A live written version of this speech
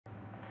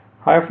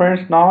Hi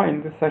friends, now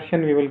in this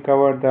session we will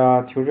cover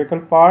the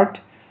theoretical part.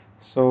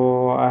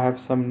 So I have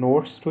some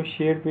notes to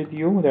share with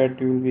you that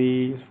will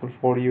be useful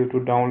for you to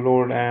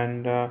download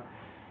and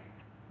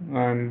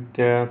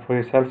for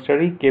your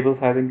self-study. Cable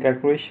sizing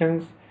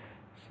calculations.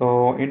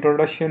 So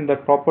introduction: the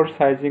proper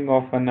sizing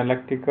of an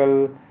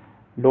electrical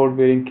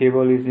load-bearing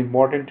cable is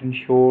important to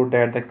ensure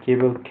that the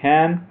cable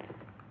can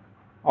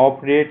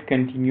operate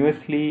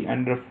continuously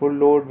under full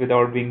load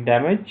without being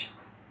damaged,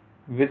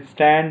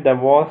 withstand the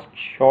vast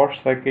short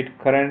circuit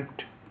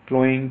current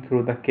flowing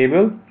through the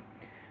cable,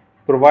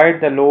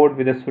 provide the load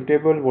with a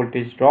suitable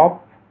voltage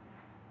drop,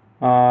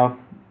 uh,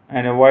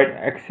 and avoid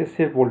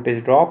excessive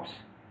voltage drops.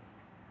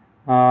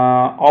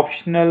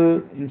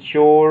 Optional: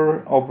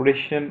 ensure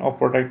operation of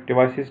protected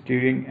devices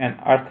during an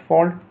earth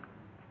fault.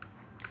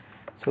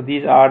 So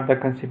these are the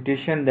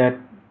considerations that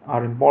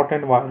are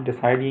important while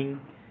deciding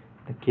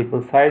the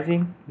cable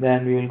sizing.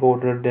 Then we will go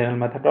to the Daniell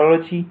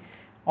methodology.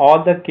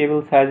 All the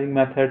cable sizing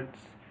methods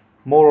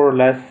more or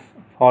less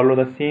follow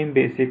the same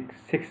basic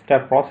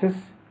 6-step process: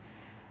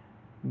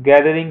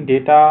 gathering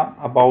data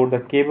about the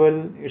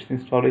cable, its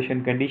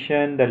installation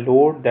condition, the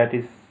load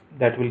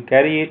that will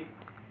carry it,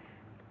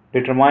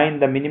 determine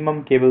the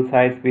minimum cable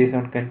size based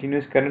on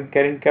continuous current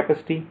carrying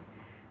capacity,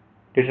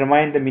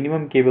 determine the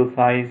minimum cable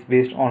size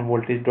based on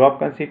voltage drop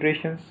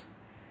considerations,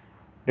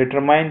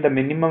 determine the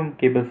minimum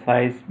cable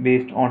size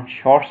based on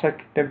short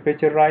circuit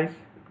temperature rise,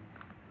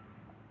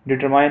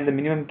 determine the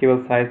minimum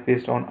cable size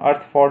based on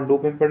earth fault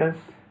loop impedance,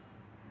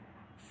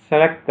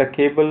 select the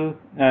cable,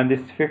 and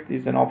this fifth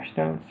is an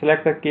optional.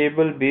 Select the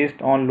cable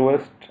based on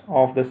lowest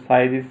of the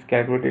sizes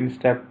calculated in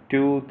step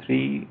 2,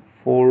 3,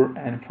 4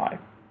 and 5.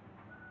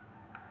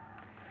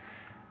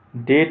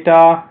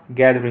 Data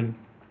gathering.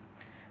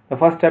 The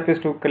first step is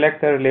to collect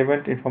the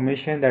relevant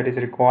information that is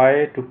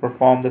required to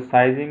perform the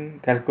sizing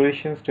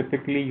calculations.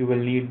 Typically you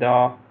will need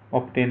to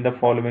obtain the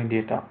following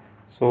data.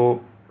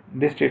 So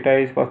this data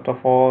is first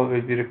of all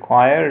will be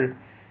required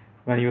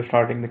when you're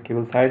starting the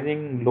cable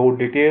sizing. Load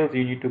details: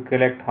 you need to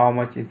collect how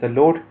much is the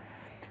load,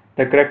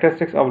 the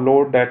characteristics of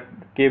load that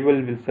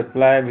cable will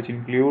supply, which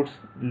includes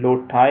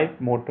load type,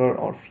 motor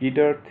or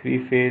feeder,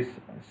 3-phase,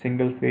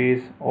 single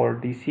phase or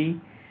DC,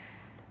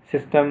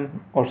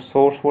 system or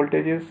source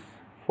voltages,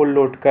 full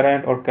load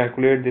current, or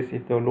calculate this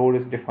if the load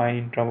is defined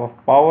in terms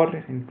of power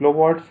in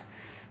kilowatts.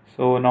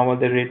 So now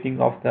the rating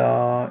of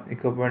the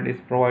equipment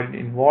is provided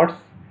in watts.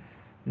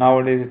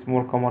 Nowadays it's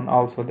more common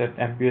also that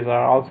amperes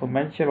are also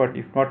mentioned, but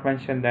if not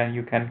mentioned then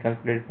you can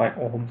calculate by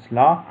Ohm's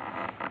law.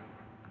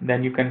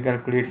 Then you can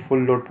calculate full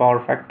load power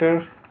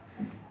factor,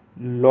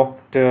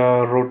 locked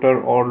rotor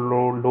or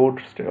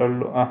load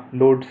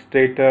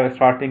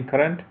starting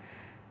current,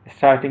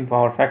 starting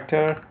power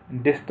factor,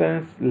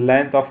 distance,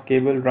 length of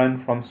cable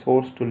run from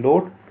source to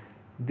load.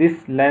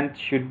 This length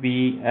should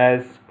be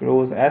as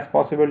close as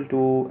possible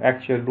to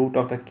actual route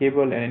of the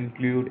cable and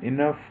include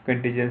enough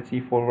contingency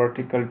for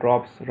vertical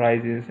drops,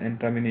 rises and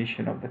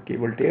termination of the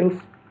cable tails.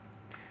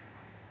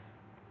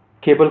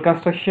 Cable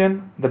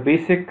construction. The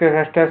basic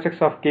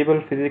characteristics of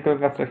cable physical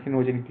construction,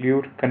 which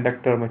include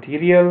conductor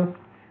material,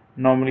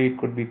 normally it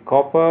could be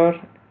copper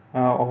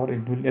or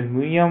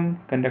aluminum,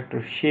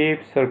 conductor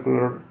shape,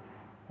 circular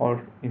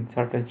or in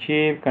certain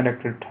shape,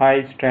 conductor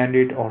type,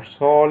 stranded or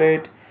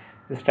solid.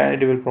 The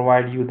stranded will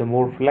provide you the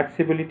more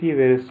flexibility,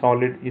 whereas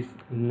solid is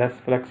less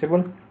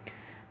flexible.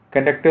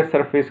 Conductor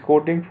surface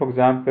coating, for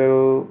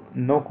example,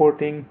 no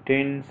coating,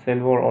 tin,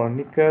 silver or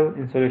nickel.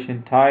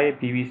 Insulation type,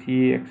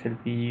 PVC,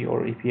 XLPE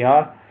or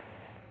EPR.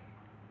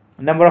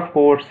 Number of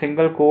cores,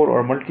 single core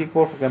or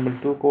multi-core, for example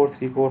 2 core,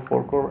 3 core,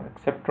 4 core,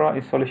 etc.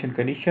 Installation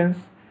conditions,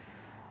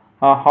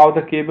 how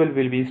the cable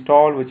will be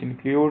installed, which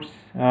includes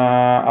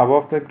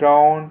above the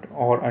ground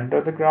or under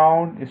the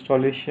ground.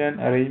 Installation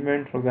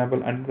arrangement, for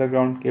example under the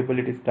ground cable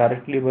it is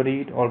directly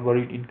buried or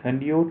buried in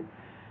conduit.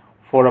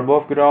 For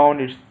above ground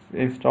it's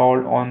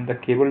installed on the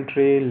cable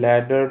tray,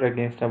 ladder,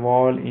 against a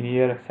wall, in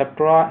air,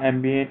 etc.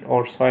 Ambient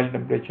or soil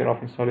temperature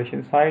of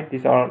installation site.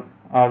 These are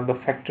the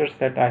factors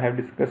that I have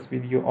discussed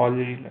with you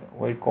already,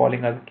 we're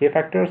calling as K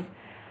factors.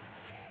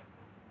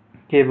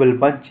 Cable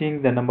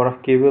bunching, the number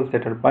of cables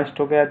that are bunched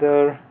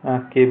together.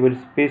 Cable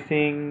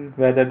spacing,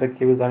 whether the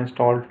cables are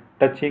installed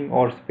touching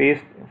or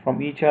spaced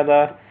from each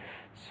other.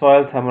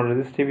 Soil thermal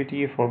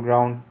resistivity for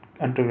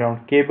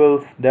underground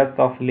cables. Depth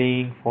of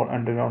laying for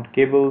underground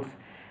cables.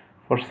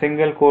 For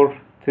single core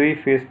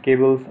 3-phase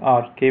cables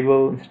are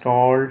cable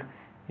installed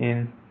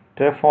in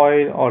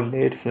trefoil or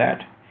laid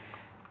flat.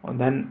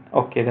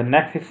 The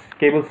next is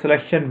cable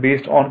selection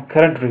based on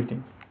current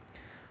rating.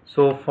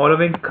 So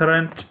following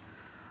current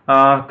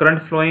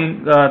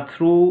flowing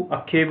through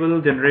a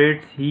cable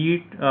generates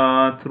heat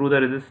through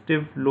the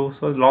resistive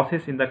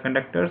losses in the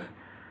conductors,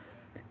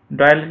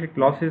 dielectric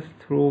losses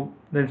through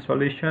the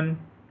insulation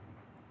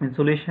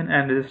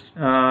and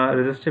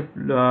resistive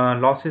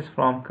losses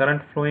from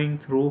current flowing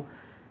through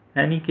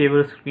any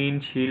cable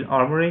screen shield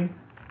armoring.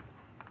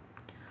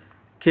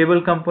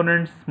 Cable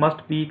components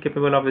must be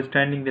capable of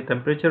withstanding the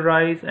temperature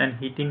rise and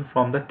heating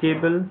from the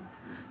cable.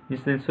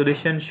 This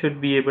insulation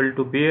should be able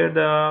to bear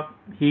the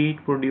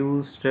heat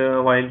produced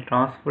while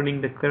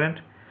transferring the current.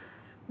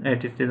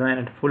 It is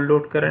designed at full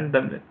load current.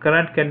 The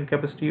current carrying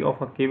capacity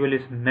of a cable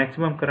is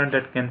maximum current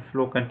that can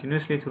flow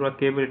continuously through a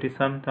cable. It is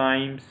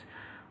sometimes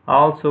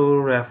also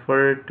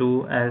referred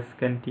to as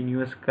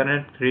continuous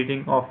current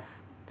rating of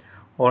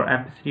or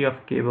ampacity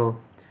of cable.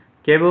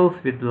 Cables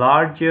with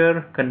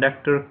larger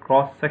conductor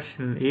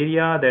cross-sectional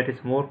area, that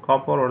is more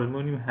copper or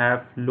aluminum,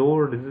 have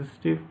lower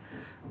resistive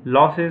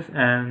losses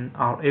and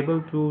are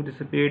able to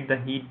dissipate the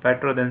heat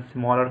better than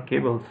smaller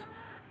cables.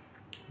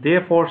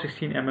 Therefore,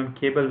 16 mm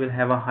cable will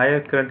have a higher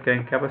current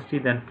carrying capacity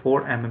than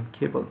 4 mm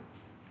cable.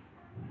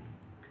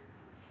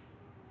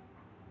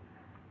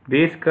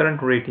 Base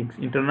current ratings.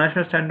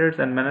 International standards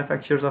and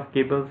manufacturers of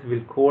cables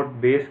will quote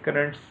base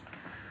currents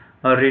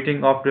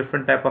rating of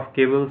different type of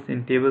cables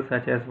in tables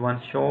such as one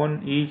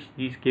shown. Each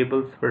these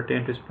cables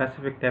pertain to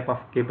specific type of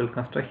cable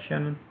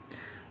construction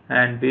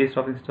and based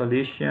of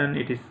installation.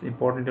 It is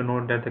important to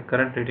note that the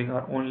current rating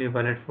are only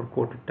valid for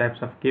quoted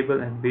types of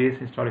cable and base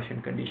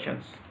installation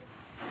conditions.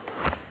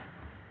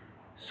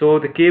 So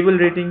the cable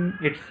rating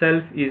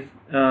itself is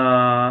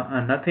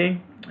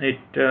nothing.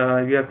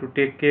 You have to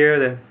take care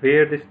that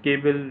where this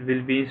cable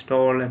will be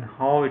installed and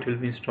how it will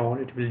be installed.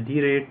 It will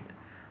derate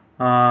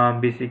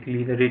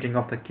basically the rating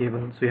of the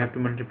cable. So you have to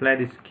multiply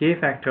this K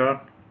factor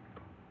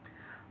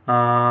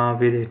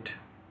with it.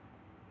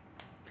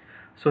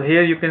 So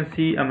here you can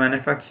see a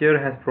manufacturer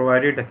has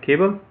provided a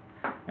cable,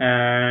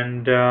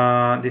 and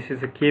this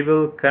is a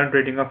cable. Current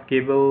rating of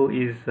cable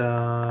is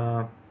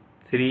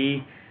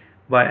 3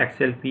 by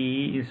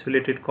XLPE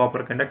insulated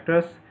copper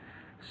conductors.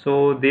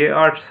 So there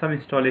are some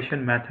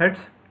installation methods.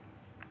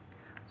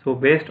 So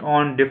based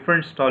on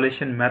different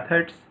installation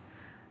methods,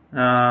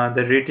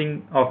 the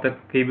rating of the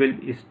cable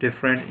is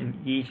different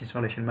in each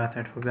installation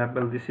method. For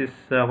example, this is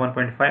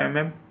 1.5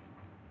 mm.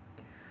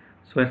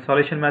 So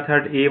installation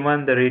method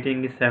A1, the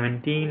rating is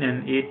 17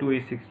 and A2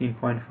 is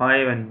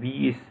 16.5 and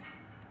B is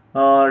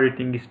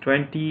rating is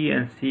 20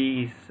 and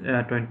C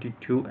is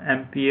 22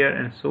 ampere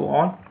and so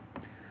on.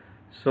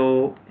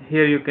 So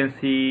here you can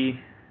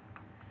see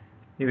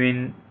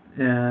even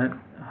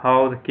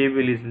how the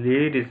cable is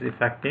laid is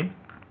affecting.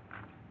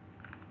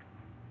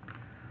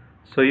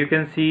 So you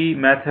can see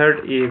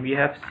method A, we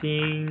have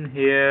seen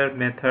here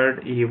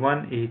method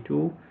A1,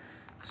 A2.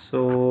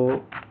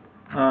 So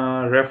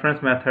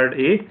reference method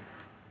A,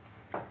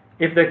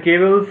 if the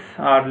cables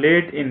are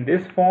laid in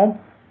this form,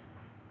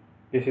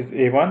 this is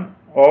A1,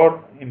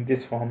 or in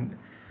this form,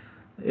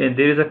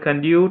 there is a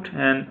conduit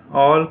and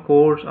all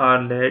cores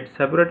are laid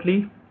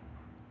separately,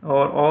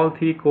 or all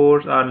 3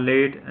 cores are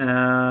laid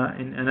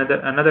in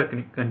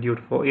another conduit.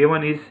 For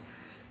A1 is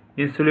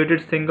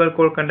insulated single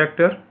core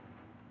conductor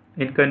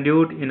in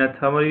conduit in a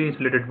thermally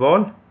insulated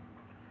wall,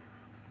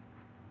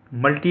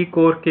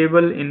 multi-core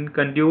cable in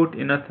conduit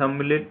in a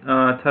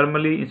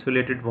thermally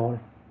insulated wall.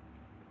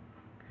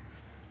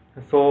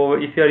 So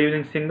if you are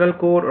using single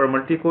core or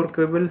multi-core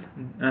cable,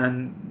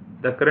 and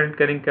the current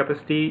carrying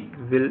capacity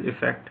will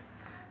affect,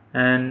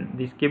 and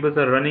these cables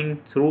are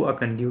running through a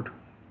conduit.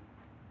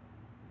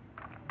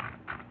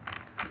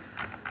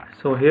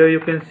 So here you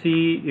can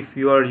see if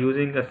you are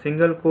using a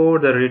single core,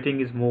 the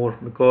rating is more,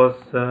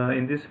 because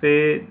in this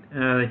way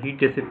heat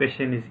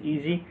dissipation is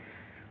easy,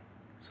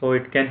 so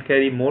it can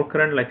carry more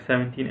current like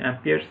 17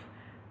 amperes.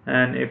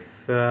 And if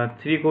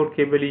 3-core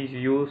cable is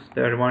used,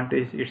 the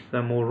advantage it's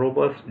more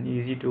robust and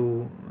easy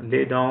to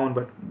lay down,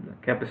 but the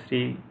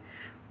capacity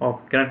of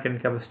current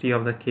carrying capacity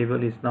of the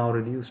cable is now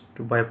reduced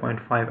to by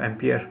 0.5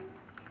 ampere.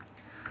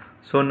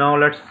 So now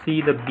let's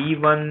see the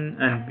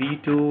B1 and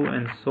B2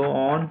 and so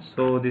on.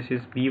 So this is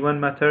B1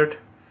 method,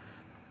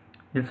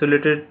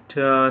 insulated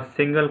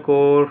single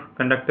core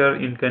conductor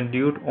in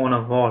conduit on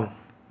a wall.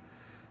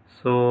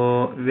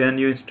 So when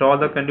you install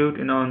the conduit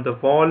on the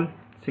wall,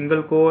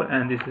 single core,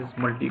 and this is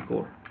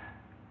multi-core.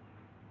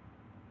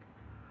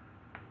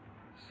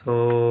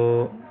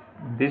 So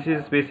this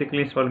is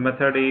basically installed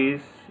method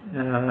is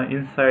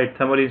inside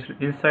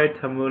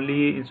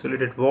thermally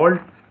insulated wall.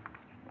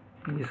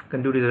 This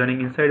conduit is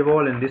running inside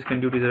wall and this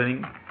conduit is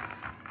running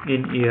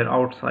in air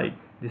outside.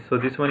 So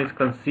this one is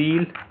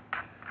concealed,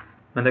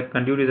 and the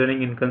conduit is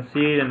running in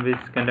concealed, and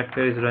this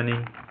conductor is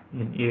running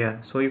in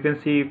air. So you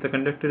can see if the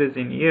conductor is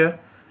in air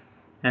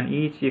and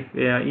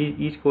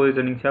each core is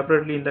running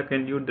separately in the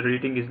conduit, the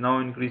rating is now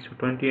increased to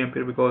 20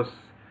 ampere, because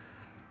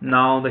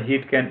now the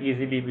heat can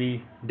easily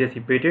be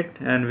dissipated.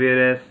 And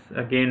whereas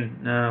again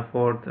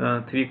for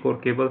 3-core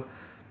cable,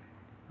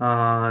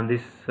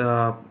 this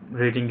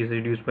rating is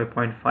reduced by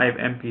 0.5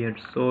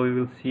 amperes. So we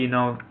will see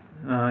now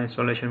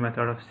installation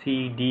method of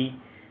C, D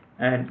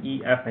and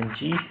E, F and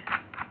G.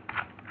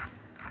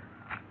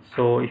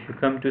 So if you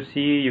come to C,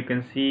 you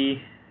can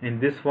see in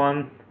this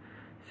one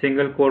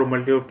single core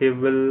multi-core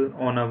cable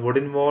on a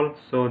wooden wall.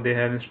 So they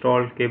have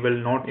installed cable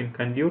not in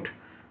conduit,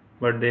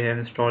 but they have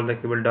installed the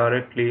cable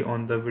directly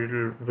on the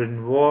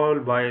wooden wall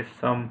by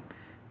some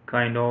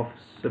kind of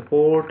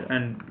support.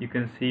 And you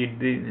can see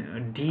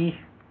the D.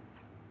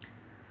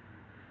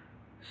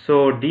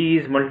 So D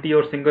is multi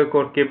or single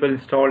core cable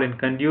installed in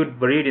conduit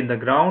buried in the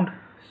ground.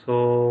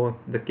 So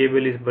the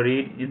cable is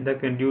buried in the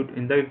conduit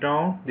in the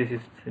ground. This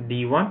is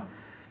D1.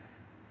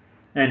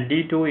 And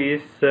D2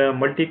 is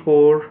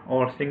multi-core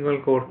or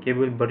single core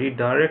cable buried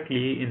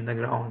directly in the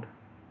ground.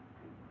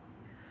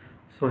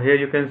 So here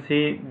you can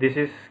see this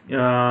is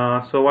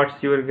so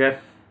what's your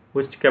guess,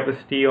 which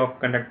capacity of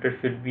conductor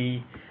should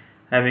be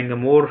having a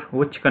more,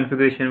 which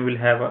configuration will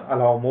have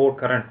allow more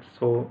current?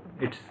 So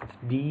it's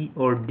D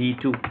or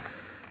D2.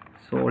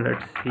 So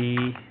let's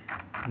see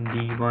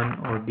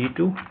D1 or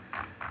D2.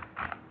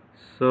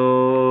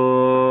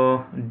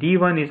 So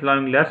D1 is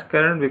allowing less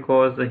current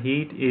because the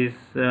heat is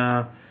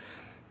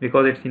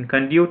because it's in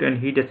conduit and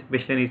heat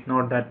dissipation is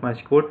not that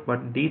much good.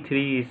 But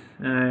D3 is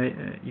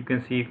you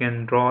can see you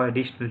can draw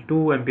additional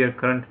 2 ampere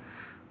current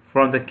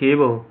from the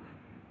cable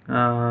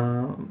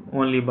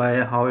only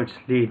by how it's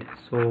lead.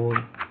 So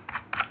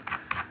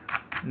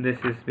this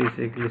is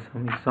basically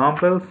some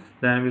examples.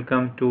 Then we'll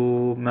come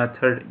to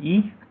method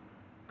E.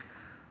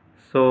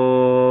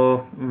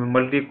 So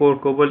multi-core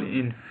cable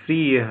in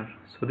free air.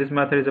 So this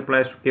method is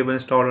applied to cable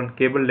installed on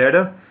cable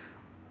ladder,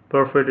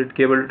 perforated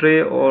cable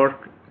tray or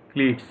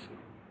cleats,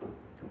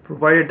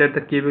 provided that the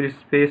cable is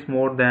spaced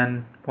more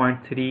than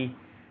 0.3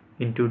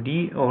 into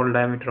D or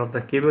diameter of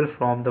the cable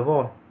from the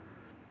wall.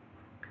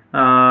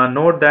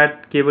 Note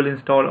that cable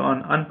installed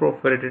on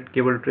unperforated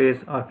cable trays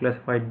are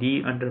classified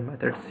D under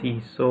method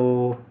C.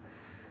 So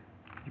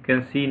you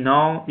can see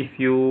now, if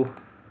you,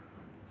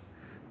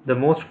 the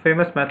most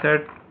famous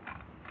method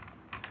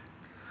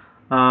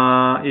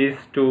is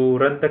to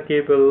run the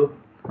cable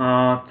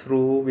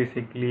through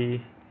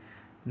basically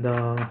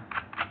the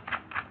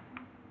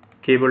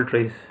cable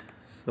trays.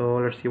 So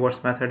let's see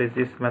what method is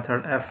this.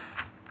 Method F,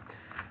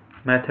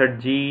 method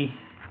G,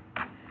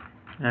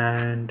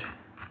 and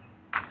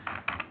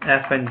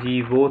F and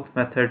G, both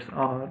methods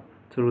are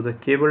through the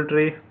cable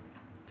tray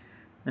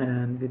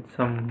and with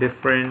some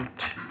different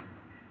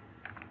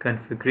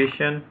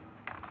configuration.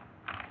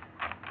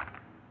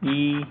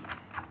 E,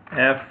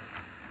 F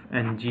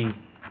and G,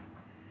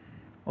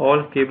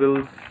 all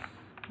cables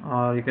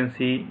are, you can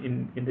see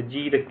in the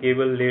G the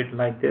cable laid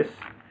like this,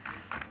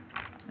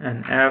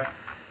 and F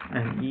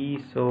and E.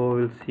 So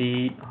we'll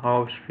see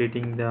how it's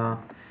treating the,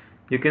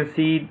 you can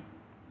see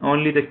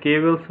only the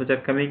cables which are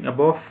coming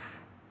above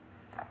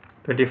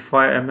 25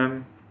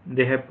 mm,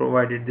 they have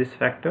provided this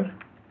factor.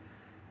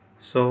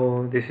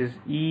 So this is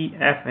E,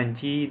 F and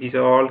G, these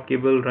are all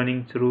cable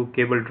running through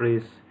cable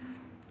trays.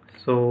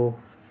 So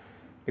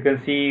you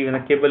can see when the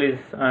cable is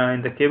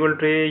in the cable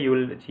tray, you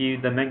will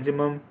achieve the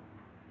maximum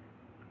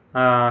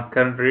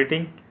current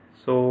rating.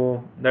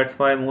 So that's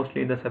why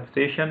mostly in the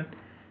substation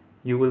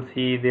you will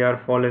see they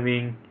are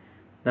following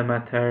the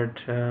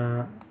method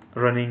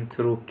running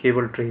through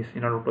cable trays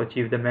in order to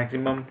achieve the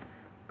maximum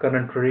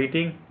current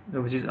rating,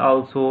 which is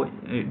also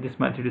this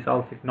method is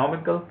also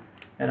economical,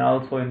 and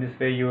also in this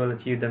way you will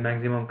achieve the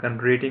maximum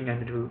current rating,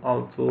 and it will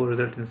also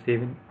result in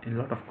saving in a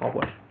lot of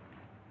copper.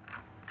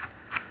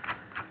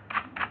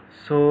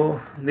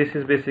 So this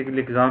is basically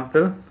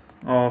example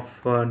of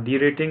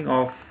derating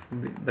of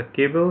the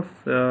cables.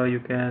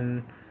 You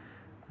can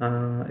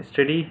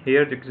study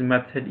here. This is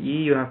method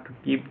E. You have to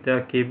keep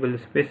the cable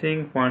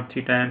spacing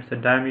 0.3 times the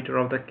diameter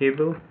of the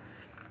cable.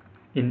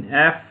 In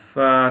F,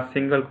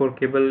 single core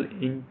cable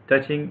in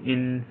touching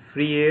in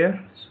free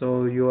air,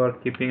 so you are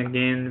keeping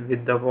again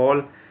with the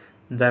wall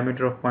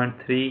diameter of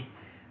 0.3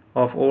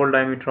 of all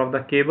diameter of the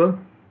cable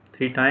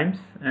 3 times,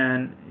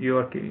 and you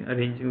are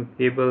arranging the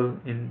cable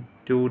in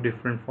 2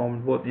 different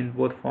forms,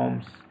 both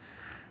forms.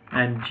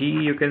 And G,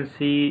 you can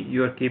see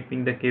you are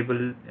keeping the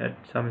cable at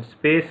some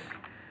space,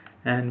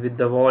 and with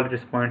the wall it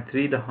is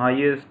 0.3, the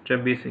highest.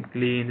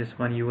 Basically in this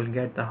one you will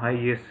get the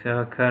highest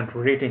current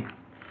rating.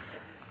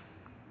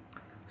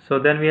 So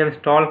then we have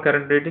installed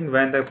current rating.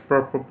 When the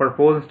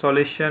proposed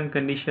installation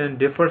condition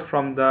differs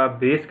from the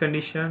base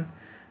condition,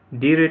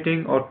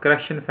 derating or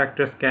correction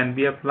factors can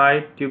be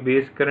applied to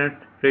base current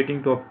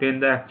rating to obtain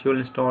the actual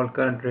installed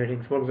current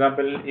ratings. For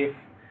example, if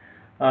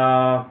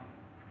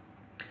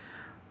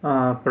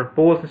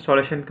proposed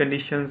installation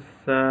conditions,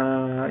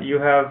 you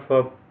have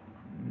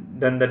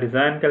done the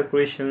design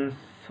calculations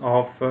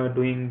of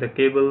doing the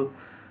cable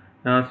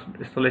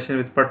installation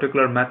with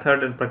particular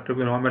method and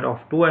particular moment of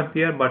 2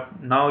 ampere,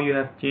 but now you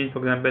have changed. For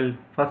example,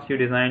 first you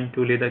designed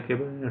to lay the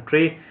cable in a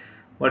tray,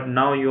 but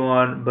now you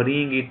are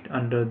burying it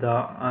under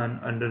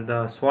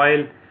the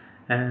soil,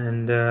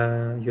 and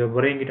you are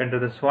burying it under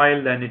the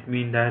soil. Then it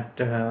means that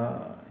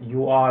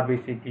you are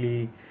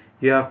basically,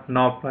 you have to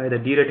now apply the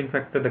derating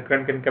factor. The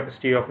current and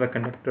capacity of the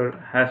conductor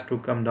has to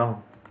come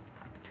down.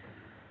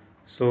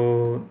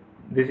 So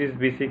this is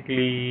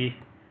basically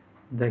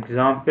the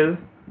example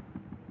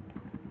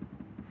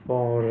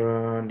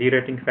for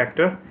derating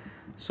factor.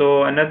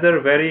 So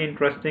another very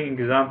interesting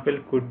example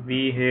could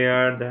be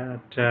here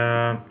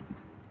that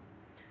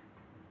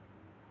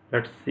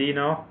let's see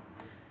now.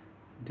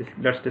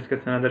 Let's discuss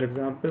another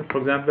example. For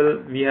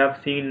example, we have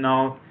seen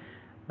now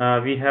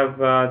we have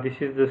this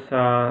is this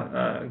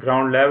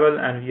ground level,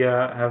 and we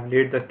have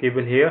laid the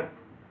cable here.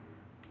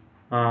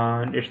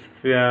 and it's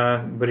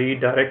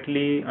buried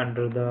directly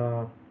under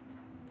the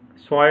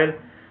soil.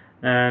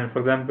 And for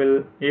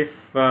example, if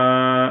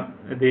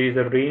there is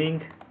a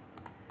raining,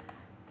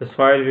 the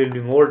soil will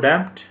be more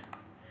damped,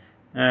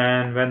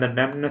 and when the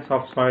dampness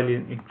of soil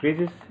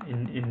increases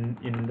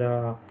in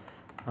the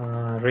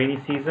rainy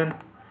season,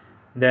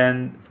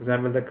 then for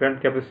example the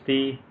current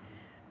capacity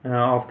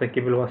of the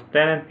cable was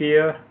 10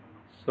 ampere,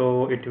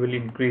 so it will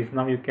increase.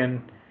 Now you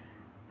can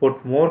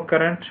put more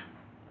current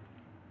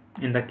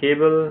in the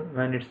cable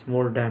when it's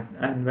more damp,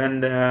 and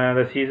when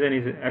the season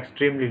is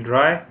extremely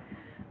dry,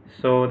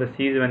 so the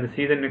season when the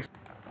season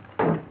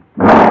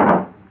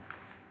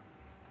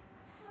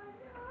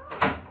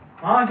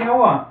हाँ क्या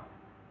हुआ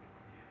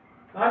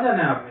कहाँ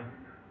जाना है आपने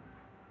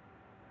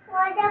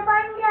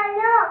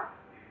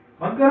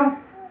बंद करो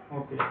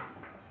okay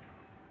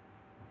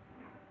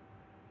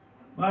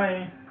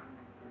bye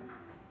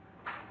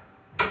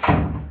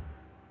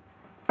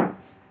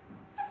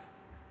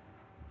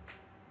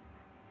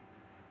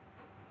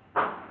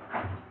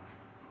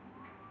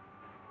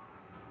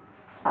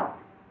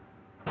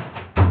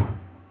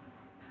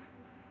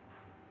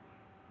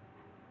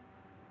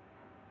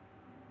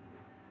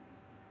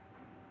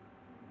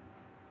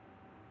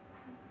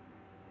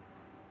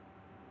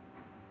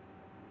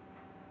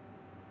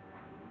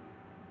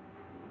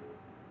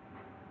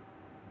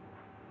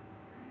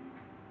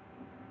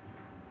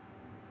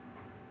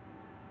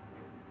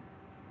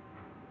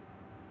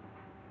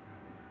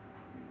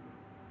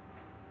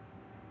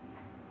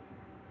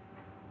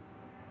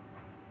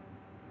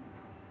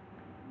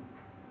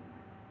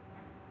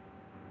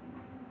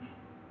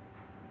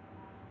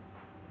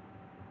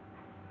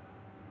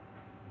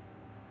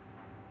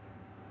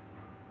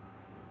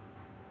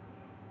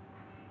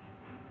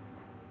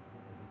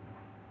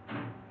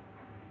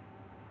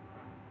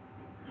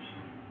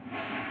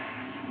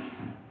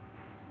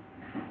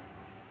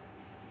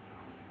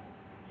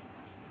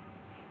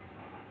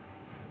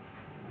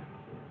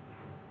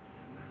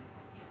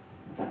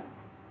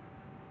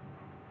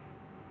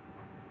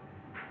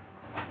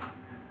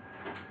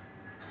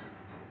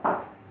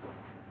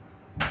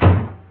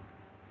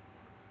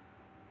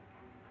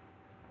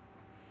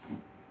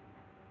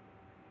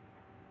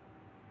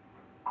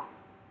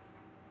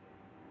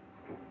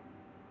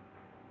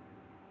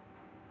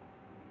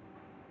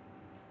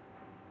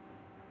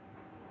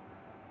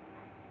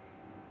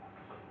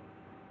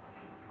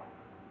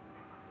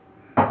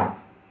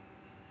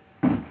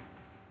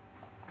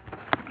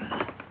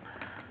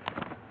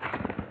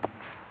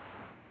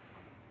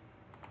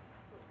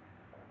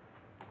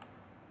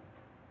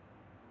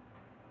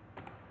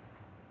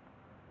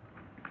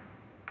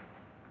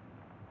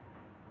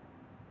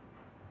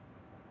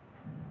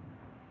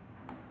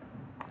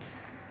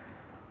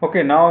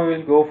Okay, now we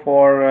will go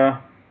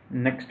for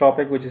next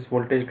topic, which is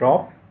voltage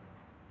drop.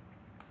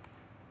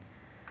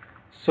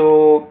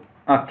 So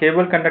a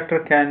cable conductor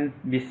can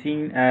be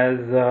seen as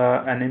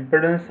an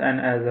impedance,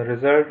 and as a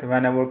result,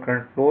 whenever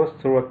current flows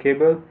through a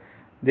cable,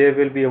 there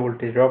will be a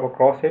voltage drop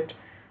across it.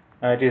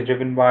 It is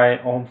driven by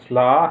Ohm's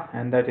law,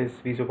 and that is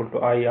V is equal to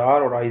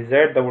IR or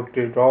IZ. The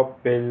voltage drop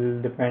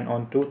will depend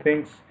on two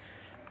things: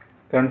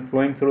 current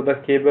flowing through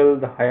the cable.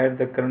 The higher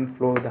the current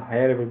flow, the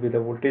higher will be the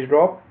voltage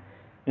drop.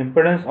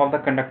 Impedance of the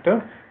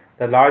conductor: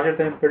 the larger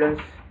the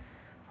impedance,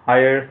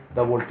 higher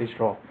the voltage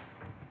drop.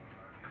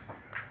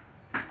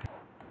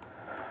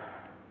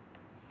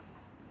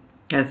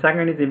 And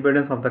second is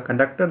impedance of the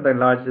conductor: the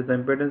larger the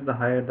impedance, the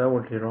higher the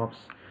voltage drops.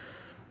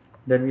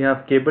 Then we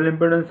have cable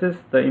impedances.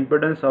 The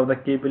impedance of the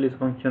cable is a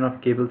function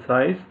of cable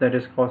size, that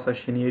is cross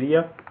section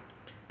area,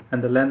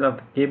 and the length of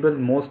the cable.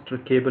 Most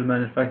cable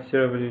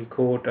manufacturer will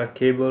quote a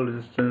cable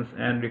resistance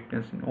and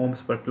reactance in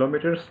ohms per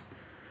kilometers,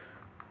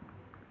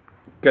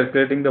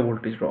 calculating the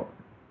voltage drop.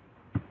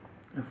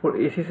 For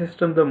AC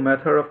system, the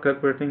method of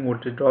calculating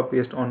voltage drop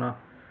based on a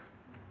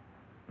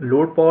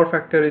load power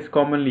factor is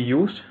commonly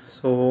used.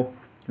 So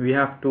we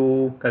have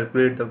to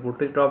calculate the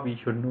voltage drop, we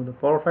should know the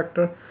power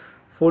factor.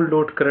 Full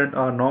load current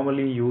are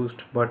normally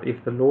used, but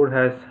if the load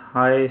has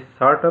high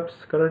startups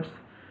currents,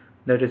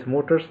 that is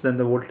motors, then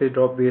the voltage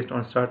drop based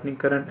on starting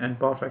current and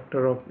power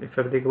factor of, if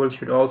applicable,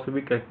 should also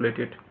be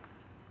calculated.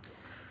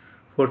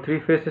 For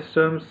three-phase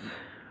systems,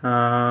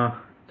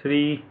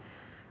 3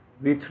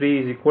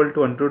 V3 is equal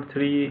to under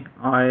 3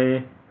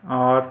 I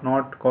R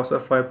naught cos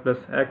of phi plus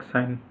X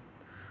sine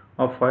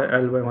of phi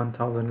L by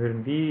 1000, where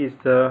V is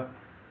the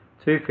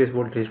three-phase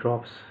voltage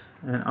drops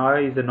and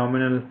I is the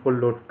nominal full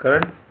load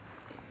current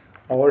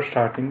or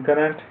starting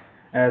current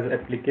as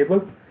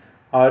applicable.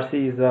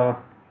 RC is the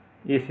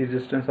AC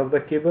resistance of the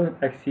cable,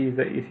 XC is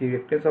the AC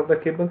reactance of the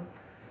cable,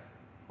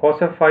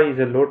 cos of phi is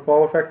a load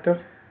power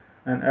factor,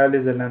 and L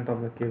is the length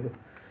of the cable.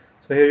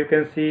 So here you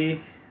can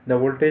see the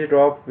voltage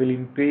drop will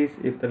increase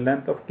if the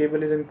length of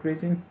cable is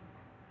increasing.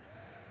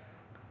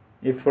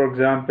 If, for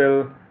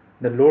example,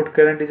 the load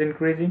current is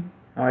increasing,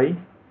 I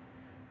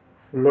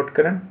load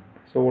current,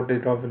 so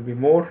voltage drop will be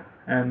more,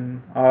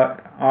 and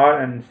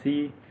R and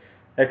C,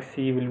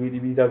 XC will be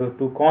these are the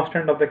two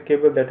constant of the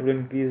cable that will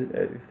increase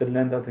if the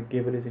length of the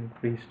cable is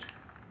increased.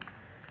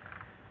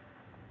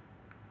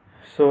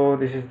 So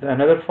this is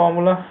another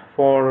formula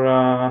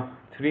for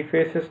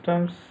three-phase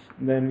systems.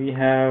 Then we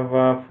have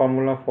a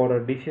formula for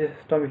a DC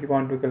system. If you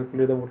want to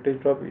calculate the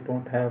voltage drop, you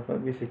don't have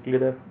basically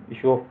the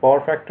issue of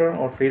power factor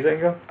or phase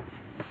angle.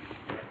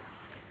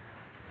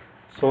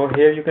 So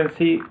here you can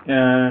see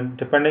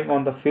depending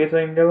on the phase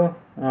angle,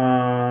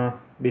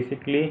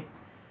 basically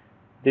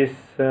this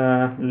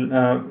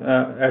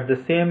at the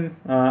same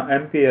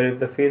ampere, if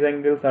the phase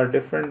angles are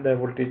different, the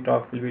voltage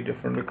drop will be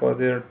different, because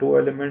there are two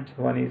elements,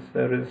 one is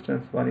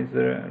resistance, one is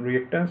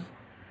reactance,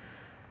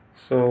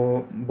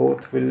 so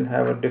both will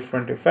have a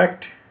different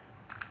effect.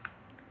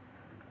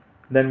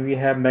 Then we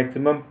have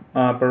maximum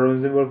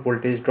permissible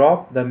voltage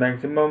drop. The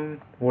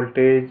maximum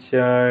voltage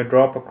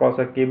drop across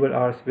a cable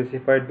are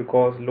specified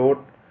because load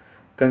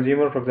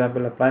consumer, for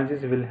example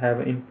appliances, will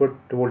have input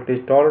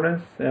voltage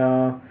tolerance.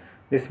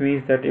 This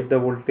means that if the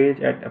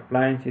voltage at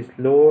appliance is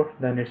lower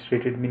than its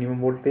rated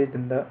minimum voltage,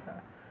 then the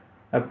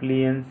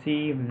appliance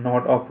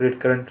not operate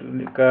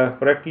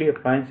correctly.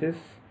 Appliances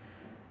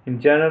in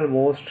general,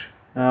 most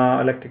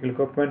electrical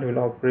equipment will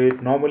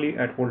operate normally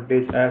at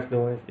voltage as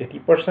low as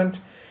 80%.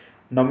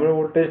 Nominal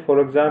voltage, for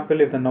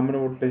example, if the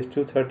nominal voltage is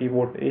 230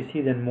 volt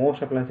AC, then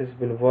most appliances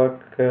will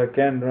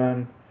can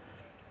run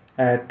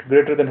at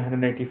greater than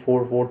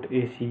 184 volt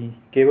AC.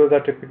 Cables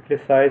are typically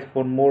sized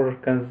for more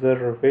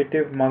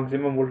conservative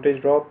maximum voltage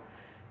drop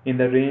in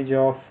the range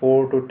of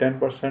 4 to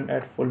 10%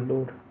 at full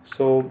load.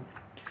 So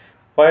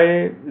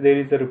why there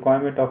is a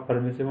requirement of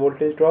permissive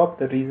voltage drop?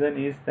 The reason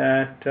is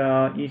that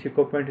each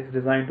equipment is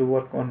designed to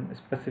work on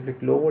specific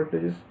low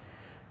voltages.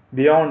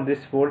 Beyond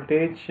this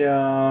voltage,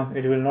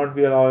 it will not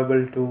be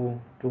allowable to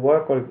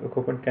work, or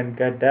equipment can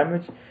get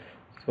damaged.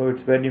 So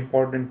it's very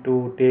important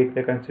to take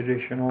the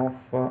consideration of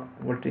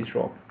voltage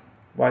drop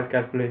while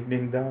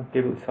calculating the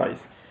cable size.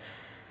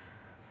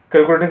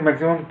 Calculating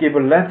maximum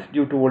cable length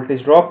due to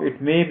voltage drop,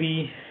 it may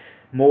be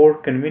more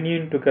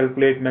convenient to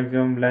calculate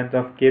maximum length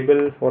of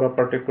cable for a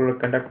particular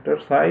conductor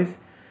size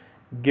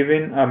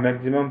given a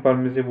maximum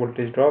permissive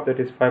voltage drop, that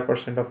is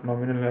 5% of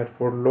nominal at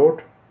full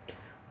load,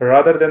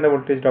 rather than the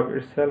voltage drop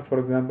itself. For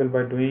example,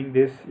 by doing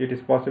this, it is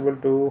possible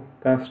to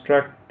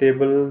construct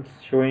tables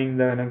showing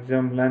the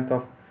maximum length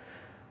of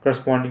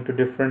corresponding to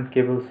different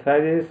cable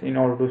sizes in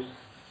order to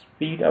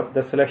speed up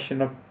the selection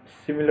of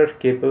similar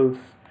cables.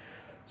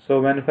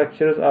 So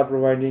manufacturers are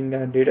providing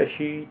a data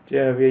sheet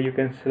where you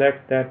can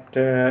select that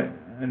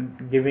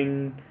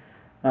giving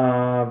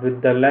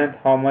with the length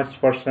how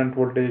much percent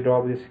voltage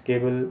drop this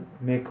cable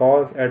may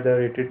cause at the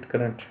rated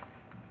current.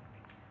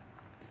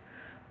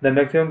 The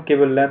maximum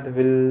cable length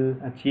will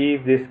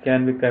achieve this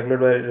can be calculated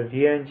by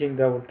rearranging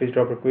the voltage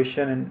drop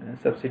equation and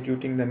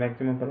substituting the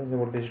maximum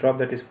voltage drop,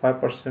 that is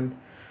 5%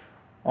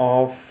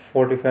 of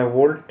 45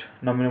 volt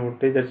nominal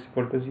voltage, that is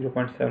equal to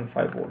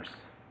 0.75 volts.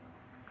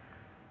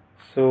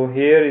 So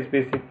here is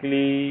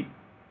basically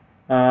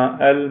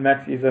L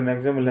max is the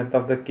maximum length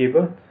of the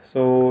cable.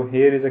 So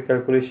here is a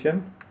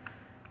calculation.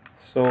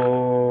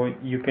 So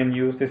you can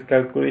use this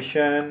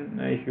calculation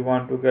if you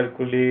want to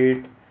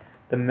calculate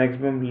the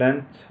maximum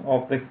length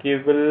of the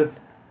cable,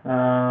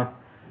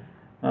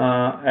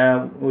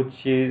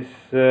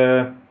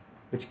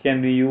 which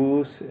can be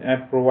used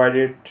at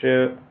provided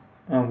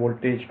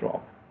voltage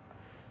drop.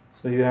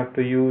 So you have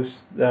to use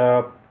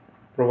the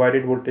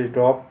provided voltage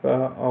drop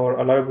or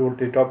allowed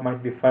voltage drop,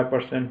 might be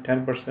 5%,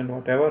 10%,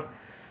 whatever,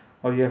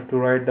 or you have to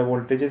write the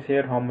voltages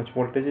here, how much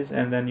voltages,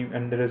 and then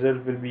the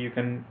result will be you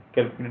can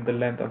calculate the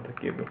length of the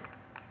cable.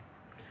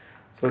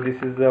 So this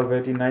is a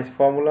very nice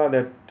formula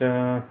that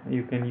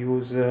you can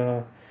use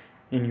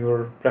in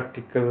your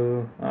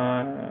practical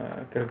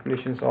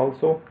calculations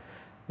also.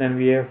 Then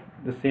we have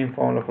the same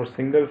formula for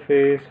single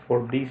phase. For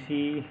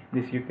DC,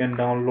 this you can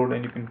download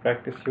and you can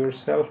practice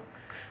yourself.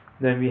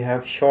 Then we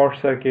have short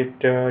circuit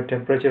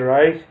temperature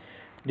rise.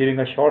 During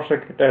a short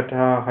circuit,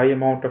 a high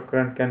amount of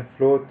current can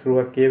flow through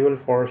a cable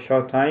for a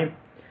short time.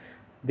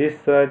 This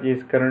surge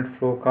is current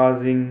flow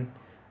causing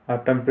a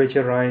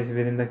temperature rise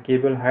within the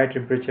cable. High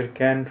temperature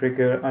can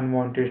trigger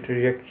unwanted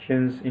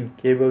reactions in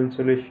cable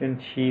insulation,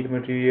 sheath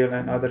material,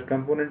 and other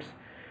components,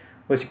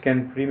 which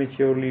can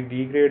prematurely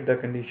degrade the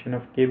condition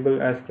of cable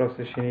as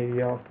cross-section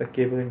area of the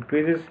cable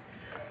increases.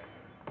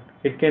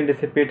 It can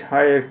dissipate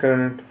higher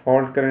current,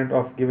 fault current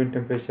of given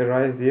temperature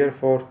rise.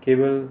 Therefore,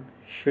 cable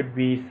should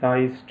be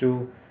sized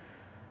to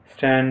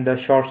stand the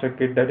short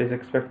circuit that is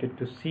expected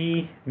to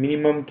see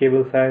minimum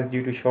cable size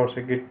due to short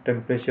circuit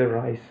temperature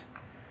rise.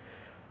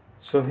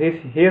 So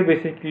here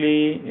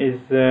basically is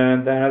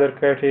the another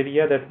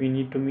criteria that we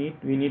need to meet.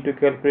 We need to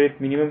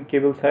calculate minimum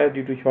cable size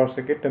due to short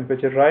circuit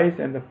temperature rise,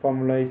 and the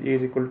formula is A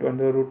is equal to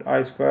under root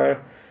I square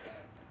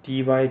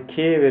T by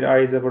K, where I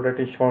is the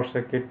protected short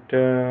circuit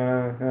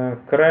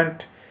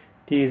current,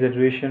 T is the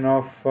duration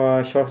of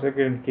short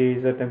circuit, and K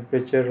is the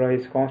temperature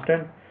rise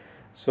constant.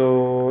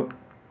 So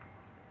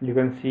you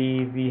can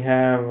see we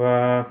have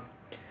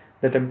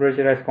the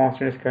temperature rise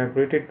constant is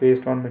calculated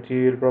based on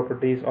material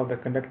properties of the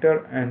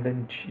conductor and the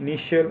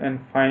initial and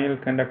final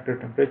conductor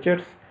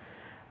temperatures.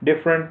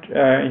 Different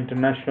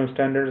international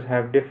standards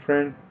have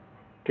different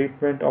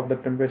treatment of the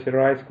temperature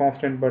rise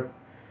constant, but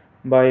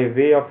By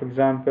way of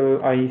example,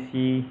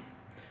 IEC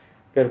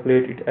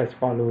calculate it as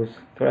follows.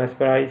 So as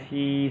per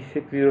IEC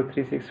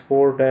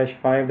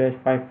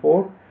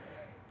 60364-5-54,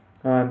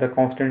 the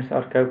constants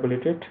are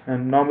calculated,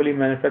 and normally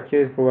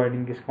manufacturer is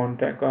providing this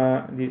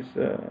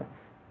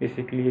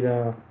basically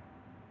the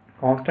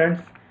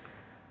constants.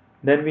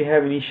 Then we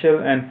have initial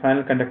and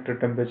final conductor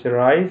temperature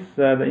rise.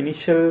 The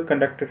initial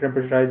conductor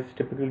temperature rise is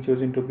typically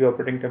chosen to be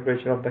operating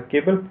temperature of the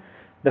cable.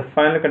 The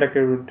final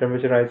conductor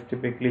temperature rise is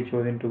typically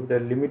chosen to be the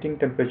limiting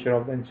temperature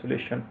of the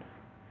insulation.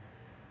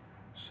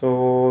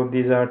 So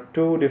these are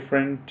two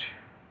different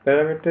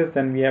parameters.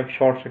 Then we have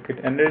short circuit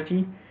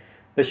energy.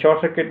 The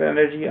short circuit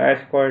energy I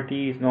square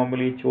T is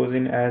normally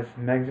chosen as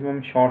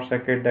maximum short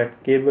circuit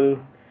that cable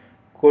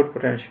could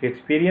potentially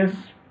experience.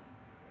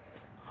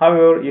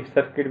 However, if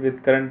circuit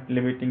with current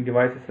limiting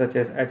devices such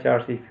as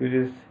HRC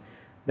fuses,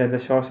 then the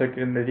short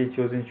circuit energy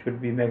chosen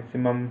should be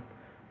maximum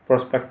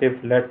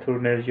prospective lead through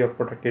energy of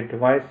protected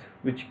device,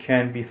 which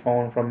can be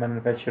found from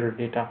manufacturer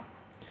data.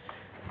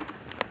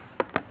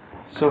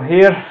 So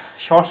here,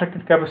 short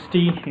circuit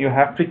capacity you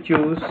have to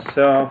choose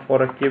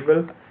for a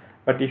cable,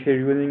 but if you're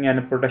using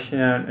an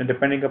protection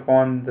depending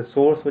upon the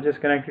source which is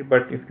connected,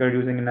 but if you're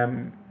using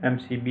an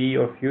MCB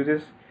or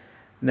fuses,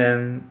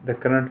 then the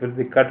current will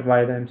be cut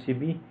by the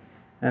MCB,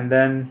 and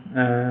then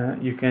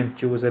you can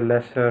choose a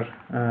lesser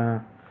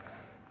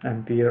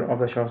ampere of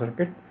the short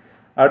circuit.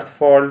 Earth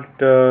fault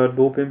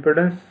loop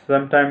impedance.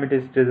 Sometimes it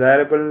is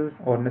desirable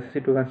or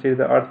necessary to consider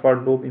the earth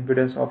fault loop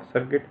impedance of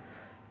circuit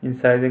in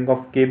sizing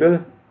of cable.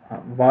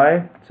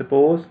 Why?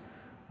 Suppose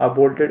a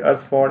bolted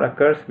earth fault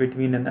occurs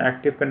between an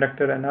active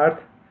conductor and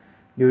earth.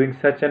 During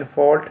such a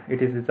fault,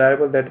 it is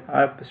desirable that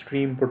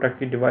upstream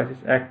protective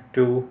devices act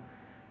to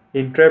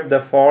interrupt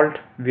the fault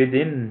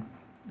within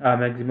a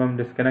maximum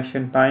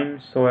disconnection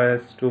time so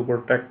as to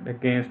protect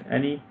against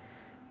any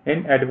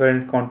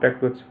inadvertent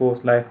contact to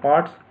exposed live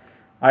parts.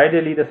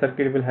 Ideally, the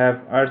circuit will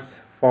have earth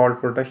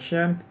fault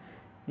protection,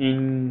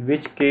 in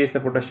which case the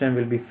protection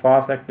will be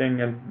fast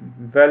acting and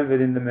well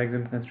within the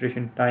maximum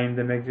consideration time.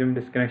 The maximum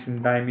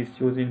disconnection time is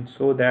chosen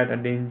so that a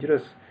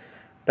dangerous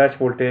touch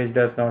voltage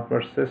does not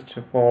persist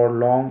for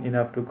long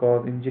enough to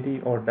cause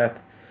injury or death.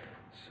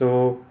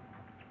 So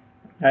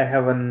I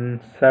have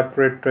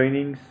separate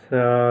trainings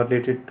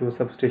related to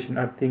substation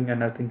earthing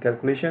and earthing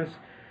calculations.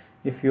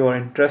 If you are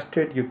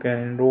interested, you can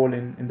enroll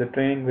in the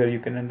training where you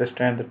can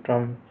understand the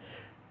term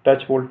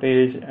touch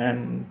voltage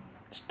and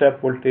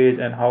step voltage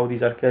and how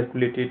these are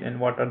calculated and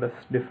what are the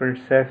different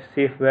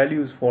safe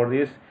values for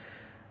this.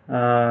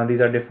 These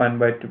are defined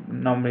by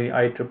normally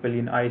IEEE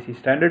and IEC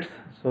standards.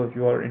 So if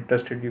you are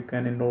interested, you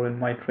can enroll in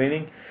my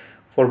training.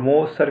 For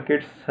most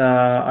circuits,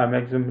 a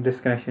maximum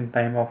disconnection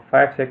time of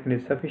 5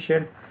 seconds is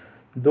sufficient.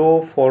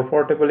 Though for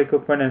portable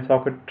equipment and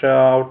socket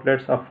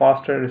outlets, a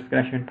faster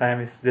disconnection time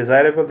is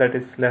desirable, that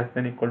is less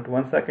than or equal to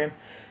 1 second,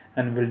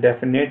 and will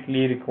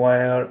definitely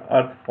require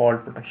earth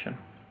fault protection.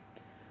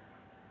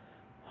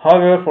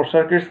 However, for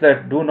circuits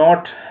that do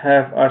not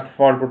have earth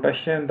fault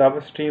protection, the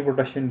upstream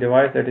protection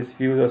device, that is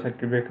fuse or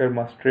circuit breaker,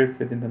 must trip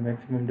within the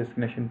maximum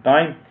disconnection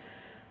time.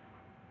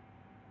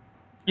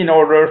 In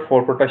order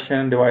for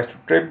protection device to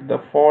trip, the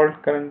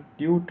fault current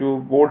due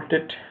to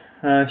voltage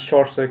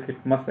short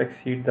circuit must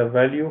exceed the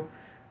value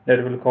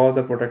that will cause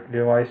the protected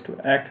device to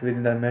act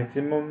within the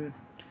maximum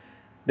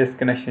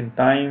disconnection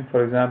time.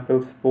 For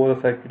example, suppose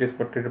a circuit is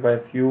protected by a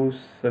fuse,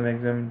 the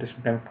maximum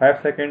disconnection time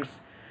 5 seconds,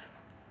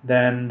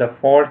 then the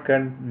fault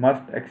current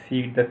must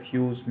exceed the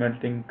fuse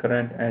melting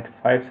current at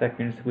 5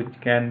 seconds, which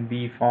can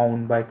be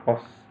found by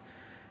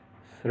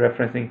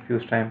cross-referencing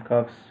fuse time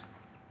curves.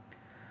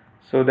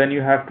 So then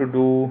you have to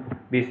do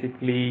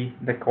basically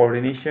the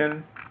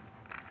coordination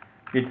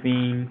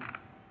between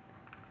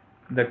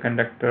the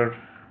conductor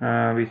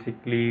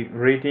basically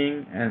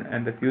rating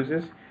and the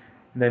fuses.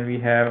 Then we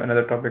have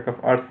another topic of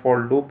earth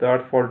fault loop. The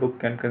earth fault loop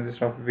can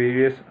consist of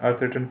various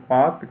earth return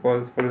paths,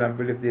 because for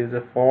example, if there is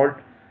a fault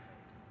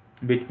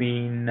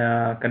between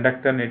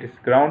conductor and it is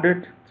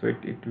grounded, so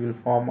it will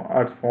form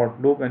earth fault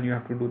loop, and you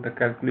have to do the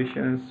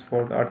calculations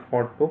for the earth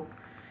fault loop.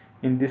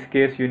 In this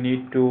case, you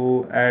need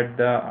to add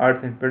the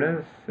earth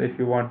impedance if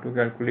you want to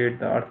calculate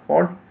the earth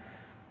fault.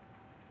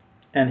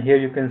 And here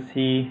you can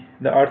see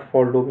the earth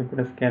fault loop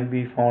impedance can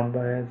be found by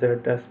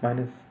ZS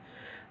minus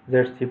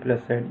ZC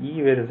plus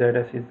ZE, where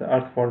ZS is the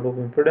earth fault loop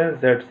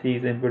impedance, ZC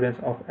is the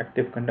impedance of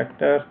active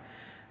conductor,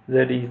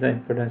 ZE is the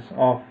impedance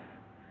of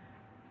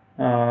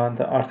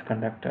the earth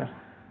conductor.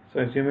 So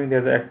assuming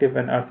that the active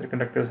and earth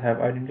conductors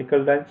have identical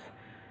lengths,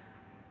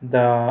 the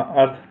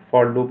earth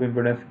fault loop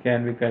impedance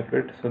can be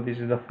calculated. So this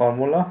is the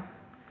formula.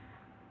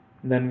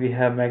 Then we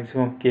have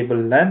maximum cable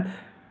length.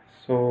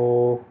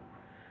 So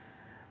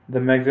the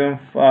maximum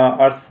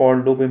earth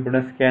fault loop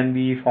impedance can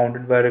be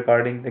found by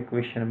regarding the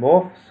equation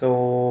above.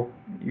 So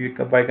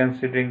by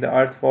considering the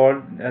earth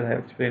fault, as I have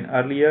explained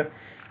earlier,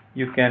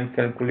 you can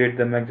calculate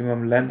the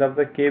maximum length of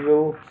the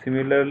cable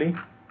similarly,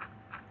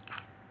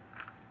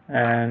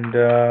 and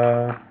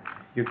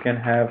you can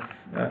have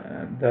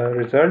the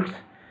results.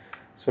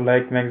 So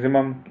like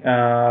maximum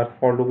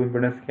for loop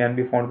impedance can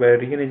be found by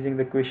rearranging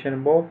the equation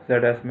above.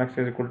 Zs max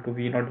is equal to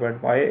V naught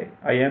divided by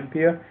I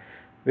ampere,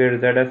 where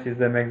Zs is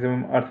the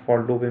maximum earth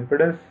fault loop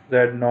impedance,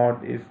 Z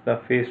naught is the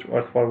phase to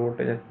earth fault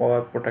voltage at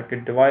power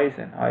protected device,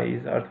 and I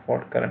is earth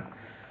fault current.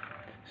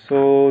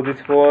 So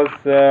this was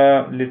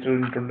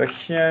little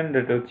introduction,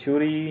 little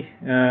theory.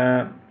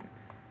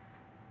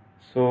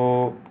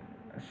 So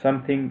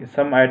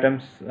some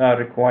items are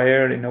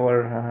required in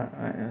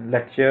our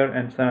lecture,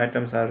 and some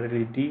items are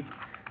really deep.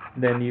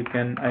 Then you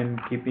can,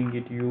 I'm keeping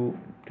it you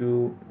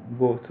to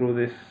go through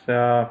this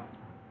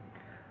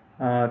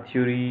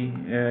theory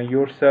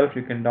yourself.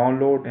 You can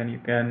download and you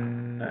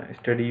can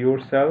study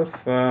yourself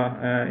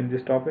in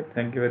this topic.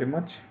 Thank you very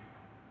much.